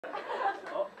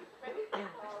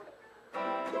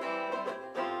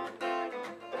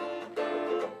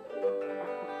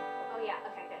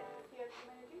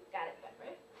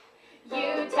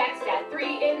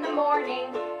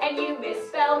morning, and you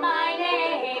misspell my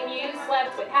name. You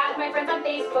slept with half my friends on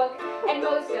Facebook, and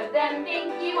most of them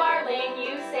think you are lame.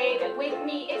 You say that with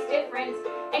me it's different,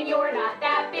 and you're not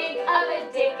that big of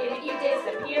a dick. And if you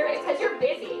disappear, it's because you're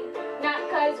busy, not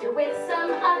because you're with some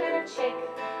other chick.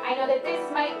 I know that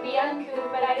this might be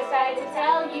uncouth, but I decided to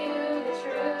tell you the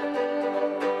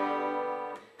truth.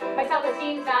 My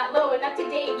self-esteem's not low enough to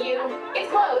date you. It's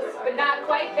close, but not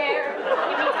quite there.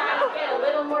 Give me time to get a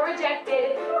little more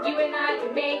rejected. You and I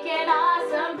can make an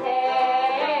awesome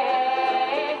pair.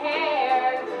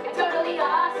 A totally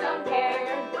awesome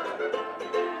pair.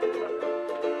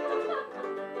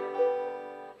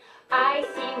 I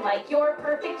seem like your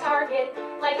perfect target,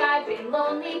 like I've been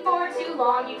lonely for too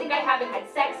long. You think I haven't had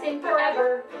sex in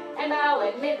forever, and I'll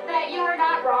admit that you're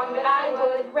not wrong, but I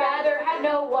would rather have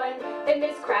no one than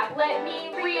this crap. Let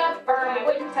me reaffirm, I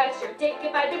wouldn't touch your dick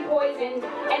if I'd been poisoned,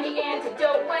 and the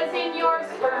antidote was in your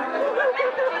sperm.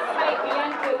 This might be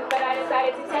uncouth, but I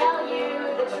decided to tell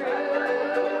you the truth.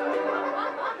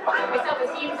 My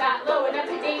self-esteem's not low enough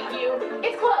to date you.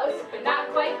 It's close, but not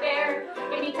quite there.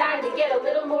 Give me time to get a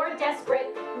little more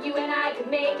desperate. You and I can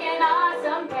make an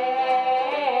awesome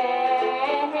pair.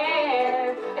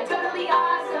 A totally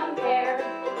awesome pair.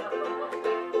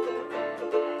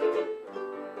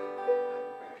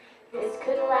 This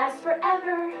could last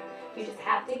forever. You just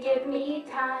have to give me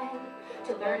time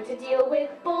to learn to deal with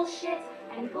bullshit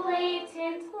and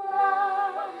blatant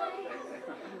lies.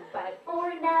 But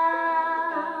for now,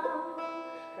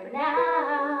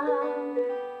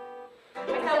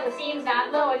 my self-esteem's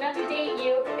not low enough to date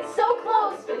you. It's so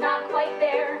close, but not quite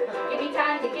there. Give me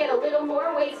time to get a little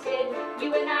more wasted.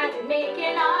 You and I can make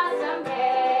an awesome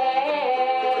pair.